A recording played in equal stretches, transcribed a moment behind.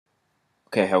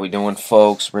Okay, how we doing,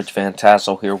 folks? Rich Van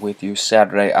Tassel here with you.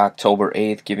 Saturday, October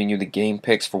 8th, giving you the game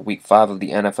picks for Week 5 of the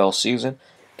NFL season.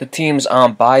 The teams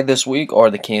on bye this week are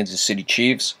the Kansas City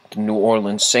Chiefs, the New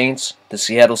Orleans Saints, the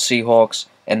Seattle Seahawks,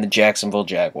 and the Jacksonville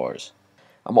Jaguars.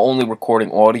 I'm only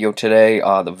recording audio today.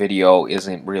 The video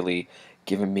isn't really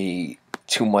giving me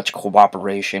too much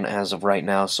cooperation as of right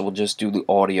now, so we'll just do the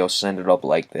audio, send it up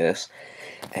like this,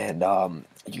 and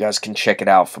you guys can check it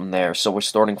out from there. So we're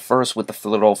starting first with the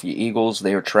Philadelphia Eagles.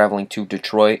 They are traveling to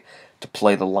Detroit to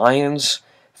play the Lions.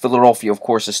 Philadelphia, of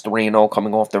course, is 3-0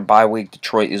 coming off their bye week.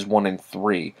 Detroit is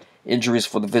 1-3. Injuries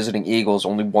for the visiting Eagles,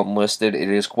 only one listed. It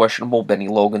is questionable. Benny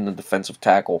Logan, the defensive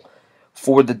tackle.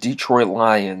 For the Detroit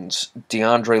Lions,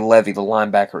 DeAndre Levy, the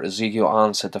linebacker, Ezekiel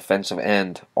Ansah, defensive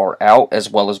end, are out, as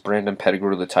well as Brandon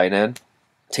Pettigrew, the tight end.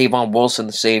 Tavon Wilson,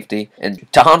 the safety, and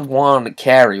Don Juan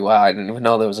Carey, wow, I didn't even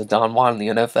know there was a Don Juan in the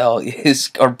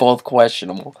NFL, are both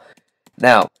questionable.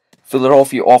 Now,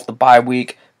 Philadelphia off the bye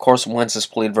week. Carson Wentz has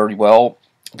played very well.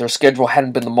 Their schedule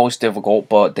hadn't been the most difficult,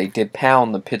 but they did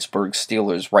pound the Pittsburgh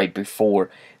Steelers right before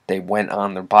they went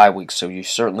on their bye week, so you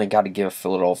certainly got to give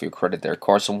Philadelphia credit there.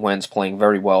 Carson Wentz playing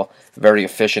very well, very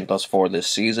efficient thus far this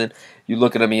season. You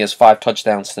look at him, he has 5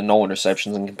 touchdowns to no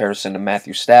interceptions in comparison to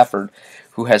Matthew Stafford,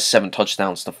 who has 7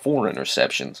 touchdowns to 4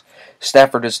 interceptions.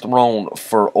 Stafford has thrown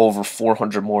for over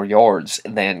 400 more yards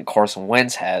than Carson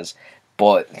Wentz has,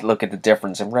 but look at the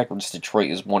difference in records.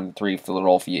 Detroit is 1-3,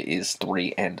 Philadelphia is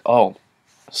 3-0.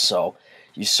 So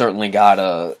you certainly got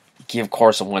to give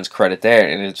Carson Wentz credit there,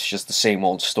 and it's just the same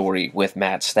old story with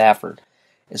Matt Stafford.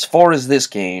 As far as this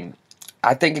game,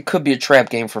 I think it could be a trap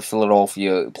game for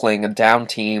Philadelphia, playing a down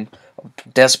team, a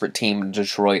desperate team in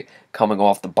Detroit coming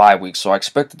off the bye week, so I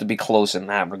expect it to be close in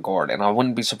that regard, and I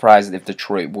wouldn't be surprised if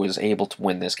Detroit was able to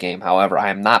win this game. However, I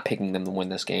am not picking them to win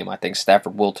this game. I think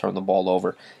Stafford will turn the ball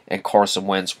over, and Carson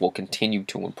Wentz will continue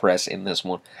to impress in this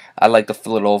one. I like the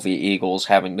Philadelphia Eagles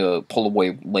having to pull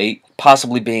away late,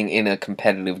 possibly being in a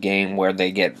competitive game where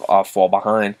they get fall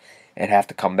behind and have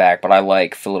to come back, but I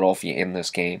like Philadelphia in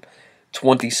this game,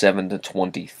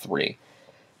 27-23.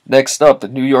 Next up, the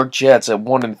New York Jets at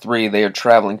 1-3. They are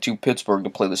traveling to Pittsburgh to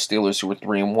play the Steelers, who are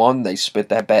 3-1. They spit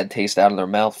that bad taste out of their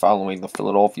mouth following the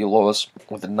Philadelphia loss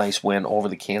with a nice win over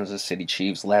the Kansas City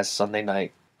Chiefs last Sunday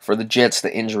night. For the Jets,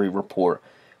 the injury report: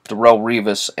 Darrelle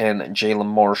Revis and Jalen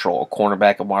Marshall, a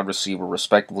cornerback and wide receiver,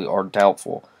 respectively, are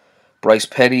doubtful. Bryce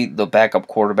Petty, the backup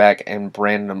quarterback, and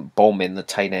Brandon Bowman, the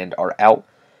tight end, are out.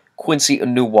 Quincy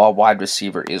Enunwa, wide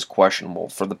receiver, is questionable.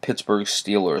 For the Pittsburgh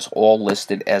Steelers, all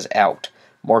listed as out: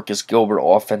 Marcus Gilbert,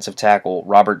 offensive tackle;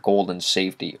 Robert Golden,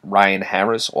 safety; Ryan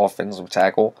Harris, offensive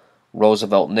tackle;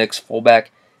 Roosevelt Nix, fullback;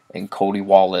 and Cody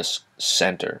Wallace,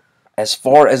 center. As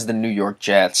far as the New York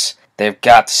Jets, they've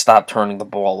got to stop turning the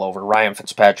ball over. Ryan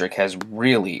Fitzpatrick has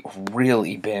really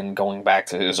been going back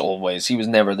to his old ways. He was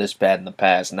never this bad in the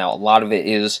past. Now, a lot of it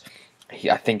is,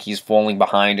 I think he's falling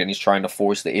behind and he's trying to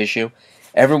force the issue.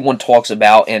 Everyone talks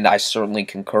about, and I certainly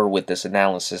concur with this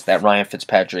analysis, that Ryan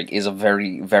Fitzpatrick is a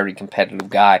very competitive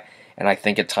guy, and I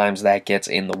think at times that gets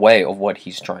in the way of what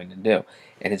he's trying to do.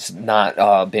 And it's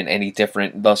not been any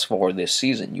different thus far this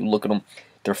season. You look at them,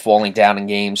 they're falling down in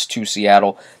games to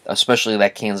Seattle, especially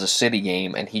that Kansas City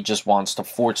game, and he just wants to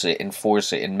force it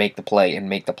and make the play and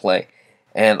make the play.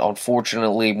 And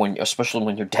unfortunately, especially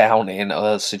when you're down in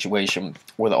a situation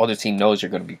where the other team knows you're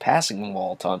going to be passing the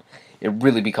ball a ton, it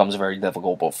really becomes very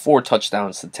difficult. But 4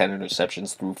 touchdowns to 10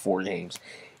 interceptions through 4 games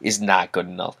is not good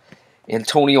enough.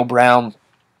 Antonio Brown,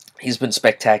 he's been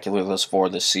spectacular thus far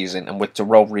this season, and with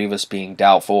Darrelle Revis being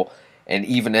doubtful, and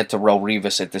even at Darrelle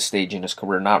Revis at this stage in his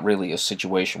career, not really a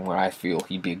situation where I feel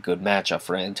he'd be a good matchup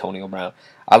for Antonio Brown.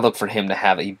 I look for him to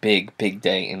have a big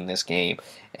day in this game,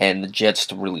 and the Jets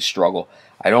to really struggle.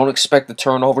 I don't expect the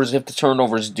turnovers. If the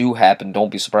turnovers do happen, don't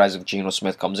be surprised if Geno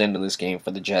Smith comes into this game for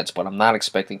the Jets, but I'm not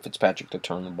expecting Fitzpatrick to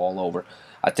turn the ball over.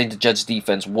 I think the Jets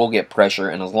defense will get pressure,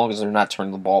 and as long as they're not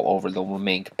turning the ball over, they'll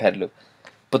remain competitive.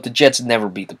 But the Jets never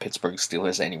beat the Pittsburgh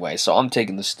Steelers anyway, so I'm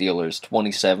taking the Steelers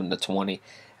 27-20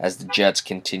 as the Jets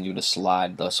continue to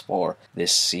slide thus far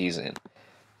this season.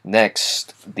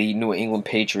 Next, the New England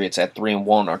Patriots at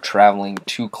 3-1 are traveling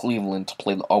to Cleveland to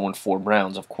play the 0-4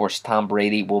 Browns. Of course, Tom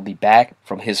Brady will be back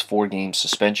from his 4-game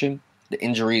suspension. The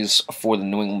injuries for the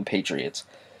New England Patriots: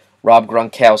 Rob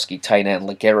Gronkowski, tight end;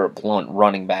 LeGarrette Blount,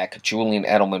 running back; Julian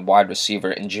Edelman, wide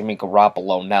receiver; and Jimmy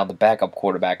Garoppolo, now the backup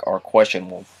quarterback, are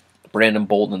questionable. Brandon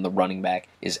Bolden, the running back,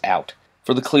 is out.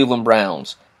 For the Cleveland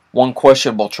Browns, one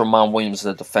questionable: Tramon Williams,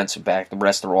 the defensive back. The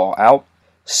rest are all out.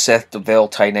 Seth DeVale,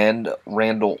 tight end;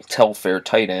 Randall Telfair,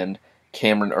 tight end;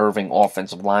 Cameron Irving,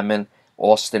 offensive lineman;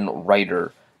 Austin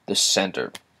Reiter, the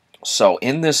center. So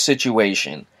in this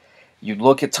situation, You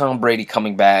look at Tom Brady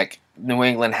coming back. New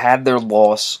England had their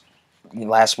loss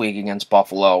last week against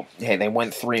Buffalo. Hey, they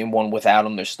went 3-1 without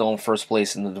him. They're still in first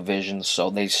place in the division, so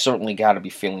they certainly got to be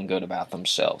feeling good about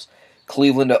themselves.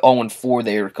 Cleveland at 0-4,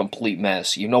 they are a complete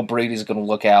mess. You know Brady's going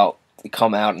to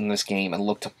come out in this game and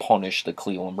look to punish the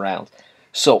Cleveland Browns.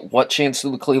 So, what chance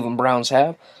do the Cleveland Browns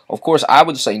have? Of course, I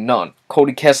would say none.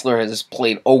 Cody Kessler has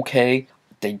played okay.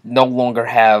 They no longer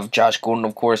have Josh Gordon,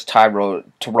 of course. Terrell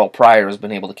Pryor has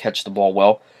been able to catch the ball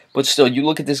well. But still, you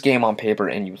look at this game on paper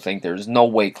and you think there's no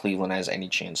way Cleveland has any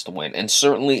chance to win. And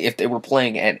certainly, if they were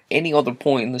playing at any other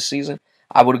point in the season,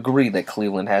 I would agree that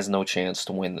Cleveland has no chance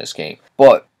to win this game.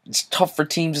 But it's tough for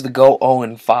teams to go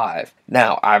 0-5.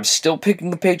 Now, I'm still picking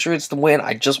the Patriots to win.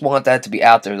 I just want that to be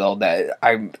out there, though, that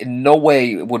I in no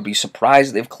way would be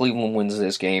surprised if Cleveland wins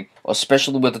this game,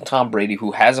 especially with the Tom Brady,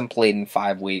 who hasn't played in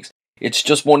 5 weeks. It's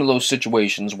just one of those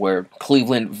situations where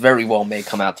Cleveland very well may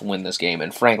come out to win this game.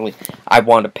 And frankly, I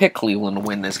want to pick Cleveland to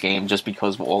win this game just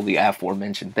because of all the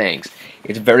aforementioned things.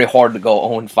 It's very hard to go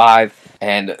 0-5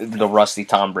 and the rusty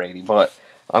Tom Brady. But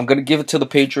I'm going to give it to the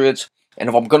Patriots. And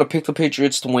if I'm going to pick the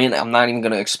Patriots to win, I'm not even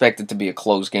going to expect it to be a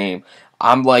close game.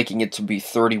 I'm liking it to be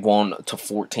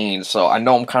 31-14. So I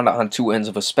know I'm kind of on two ends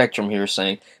of a spectrum here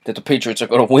saying that the Patriots are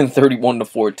going to win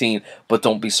 31-14, but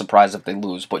don't be surprised if they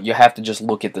lose. But you have to just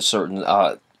look at the certain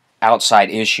outside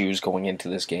issues going into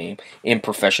this game. In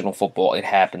professional football, it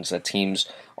happens that teams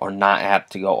are not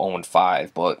apt to go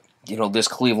 0-5, but you know, this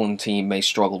Cleveland team may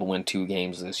struggle to win 2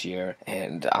 games this year,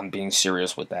 and I'm being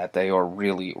serious with that. They are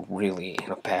really, really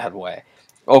in a bad way.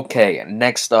 Okay,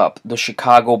 next up, the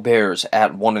Chicago Bears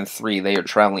at 1-3. They are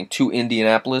traveling to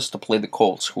Indianapolis to play the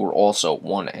Colts, who are also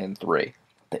 1-3.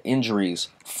 The injuries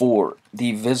for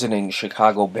the visiting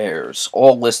Chicago Bears,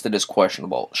 all listed as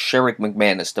questionable. Sherrick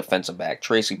McManus, defensive back.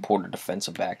 Tracy Porter,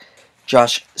 defensive back.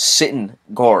 Josh Sitton,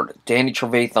 guard. Danny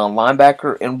Trevathan,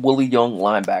 linebacker. And Willie Young,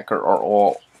 linebacker, are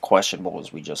all questionable,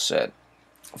 as we just said.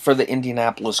 For the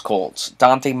Indianapolis Colts,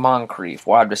 Dante Moncrief,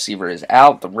 wide receiver, is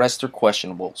out. The rest are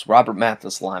questionables. Robert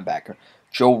Mathis, linebacker.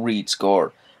 Joe Reeds,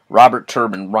 guard. Robert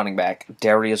Turbin, running back.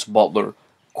 Darius Butler,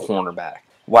 cornerback.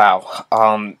 Wow.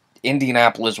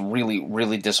 Indianapolis really,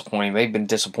 really disappointing. They've been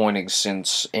disappointing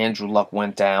since Andrew Luck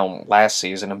went down last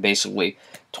season, and basically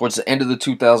towards the end of the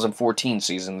 2014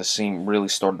 season, the team really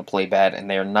started to play bad, and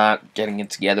they are not getting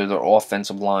it together. Their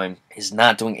offensive line is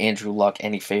not doing Andrew Luck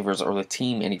any favors, or the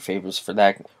team any favors for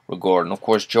that regard. And of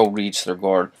course, Joe Reeds, their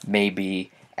guard, may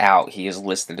be out. He is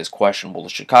listed as questionable. The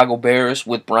Chicago Bears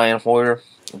with Brian Hoyer,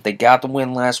 they got the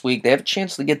win last week. They have a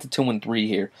chance to get to 2-3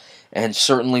 here. And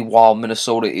certainly while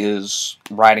Minnesota is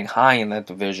riding high in that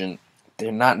division,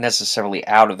 they're not necessarily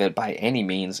out of it by any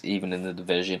means, even in the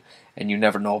division. And you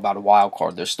never know about a wild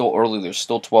card. They're still early. There's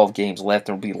still 12 games left.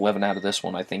 There will be 11 out of this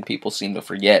one. I think people seem to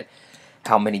forget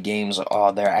how many games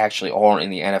there actually are in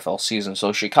the NFL season.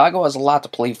 So Chicago has a lot to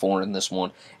play for in this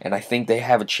one, and I think they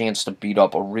have a chance to beat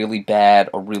up a really bad,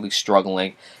 a really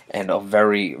struggling, and a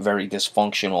very, very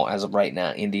dysfunctional, as of right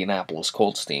now, Indianapolis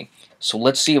Colts team. So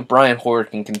let's see if Brian Hoyer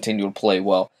can continue to play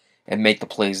well and make the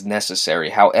plays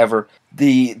necessary. However,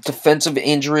 the defensive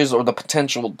injuries or the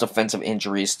potential defensive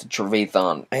injuries to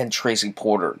Trevathan and Tracy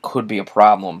Porter could be a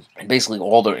problem. And basically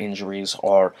all their injuries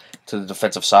are to the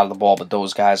defensive side of the ball, but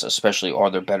those guys especially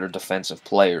are their better defensive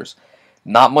players.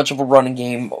 Not much of a running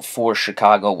game for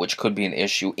Chicago, which could be an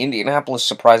issue. Indianapolis,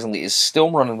 surprisingly, is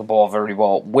still running the ball very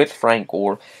well with Frank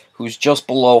Gore, who's just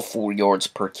below 4 yards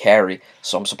per carry.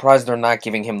 So I'm surprised they're not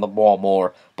giving him the ball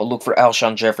more. But look for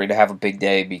Alshon Jeffrey to have a big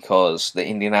day because the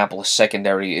Indianapolis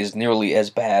secondary is nearly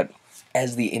as bad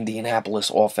as the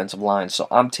Indianapolis offensive line. So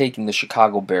I'm taking the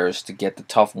Chicago Bears to get the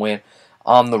tough win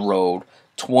on the road,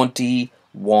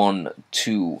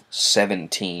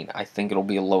 21-17. I think it'll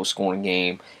be a low-scoring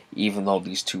game, even though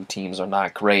these two teams are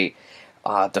not great.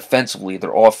 Defensively,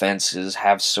 their offenses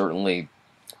have certainly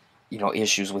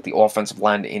issues with the offensive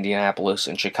line to Indianapolis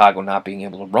and Chicago not being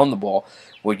able to run the ball,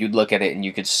 where you'd look at it and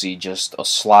you could see just a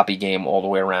sloppy game all the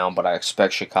way around, but I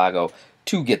expect Chicago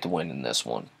to get the win in this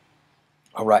one.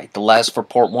 Alright, the last for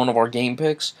part 1 of our game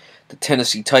picks, the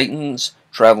Tennessee Titans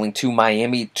traveling to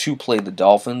Miami to play the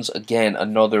Dolphins. Again,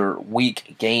 another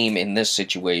weak game in this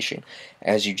situation,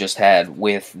 as you just had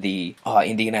with the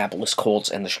Indianapolis Colts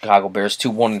and the Chicago Bears.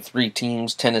 2 1-3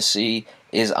 teams. Tennessee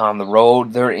is on the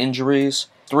road. Their injuries: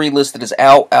 3 listed as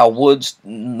out. Al Woods,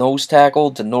 nose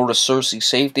tackle. Denora Cersei,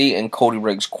 safety. And Cody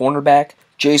Riggs, cornerback.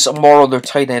 Jace Amaro, their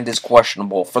tight end, is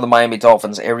questionable. For the Miami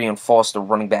Dolphins, Arian Foster,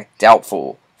 running back,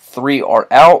 doubtful. 3 are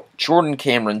out. Jordan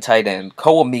Cameron, tight end.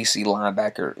 Koa Misi,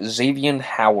 linebacker. Xavier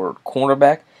Howard,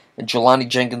 cornerback. And Jelani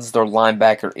Jenkins, their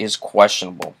linebacker, is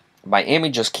questionable. Miami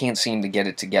just can't seem to get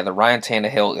it together. Ryan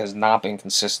Tannehill has not been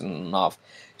consistent enough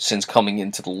since coming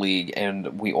into the league,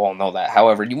 and we all know that.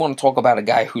 However, you want to talk about a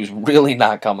guy who's really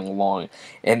not coming along,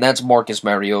 and that's Marcus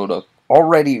Mariota.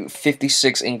 Already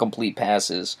 56 incomplete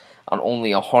passes on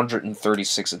only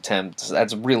 136 attempts.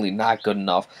 That's really not good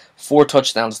enough. 4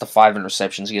 touchdowns to 5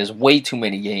 interceptions. He has way too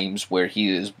many games where he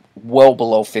is well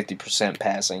below 50%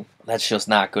 passing. That's just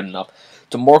not good enough.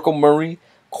 DeMarco Murray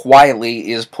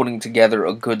quietly is putting together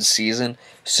a good season.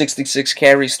 66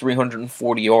 carries,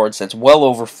 340 yards. That's well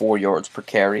over 4 yards per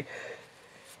carry.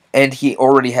 And he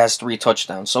already has 3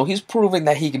 touchdowns. So he's proving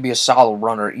that he can be a solid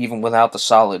runner even without the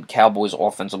solid Cowboys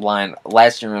offensive line.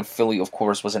 Last year in Philly, of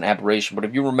course, was an aberration. But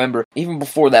if you remember, even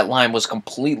before that line was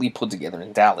completely put together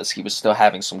in Dallas, he was still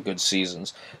having some good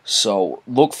seasons. So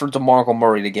look for DeMarco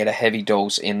Murray to get a heavy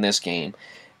dose in this game.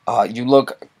 You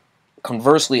look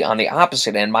conversely, on the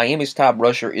opposite end, Miami's top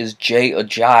rusher is Jay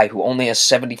Ajayi, who only has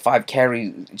 75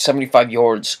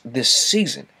 yards this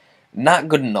season. Not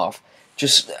good enough,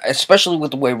 just especially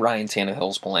with the way Ryan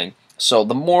Tannehill's playing. So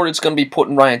the more it's going to be put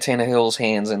in Ryan Tannehill's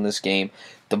hands in this game,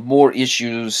 the more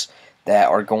issues that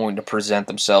are going to present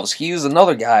themselves. He is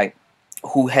another guy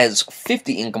who has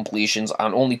 50 incompletions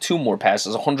on only 2 more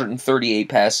passes, 138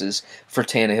 passes for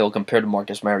Tannehill compared to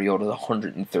Marcus Mariota,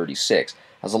 136.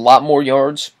 Has a lot more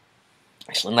yards.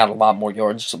 Actually, not a lot more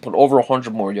yards, but over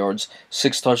 100 more yards,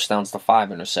 6 touchdowns to 5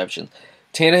 interceptions.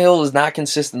 Tannehill is not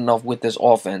consistent enough with this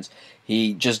offense.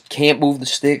 He just can't move the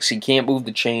sticks, he can't move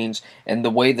the chains, and the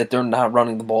way that they're not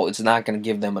running the ball, it's not going to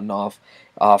give them enough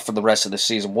for the rest of the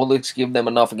season. Will it give them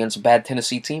enough against a bad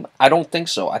Tennessee team? I don't think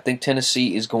so. I think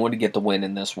Tennessee is going to get the win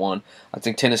in this one. I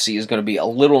think Tennessee is going to be a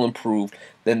little improved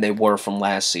than they were from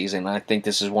last season. I think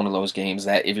this is one of those games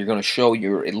that if you're going to show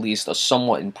you're at least a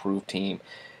somewhat improved team,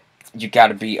 you got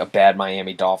to beat a bad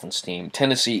Miami Dolphins team.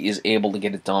 Tennessee is able to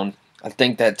get it done. I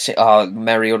think that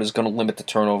Mariota is going to limit the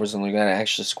turnovers and they're going to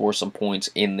actually score some points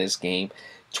in this game.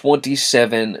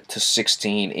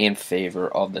 27-16 in favor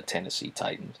of the Tennessee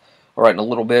Titans. All right, in a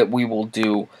little bit we will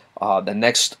do the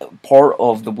next part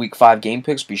of the Week 5 game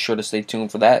picks. Be sure to stay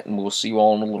tuned for that, and we'll see you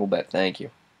all in a little bit. Thank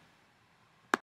you.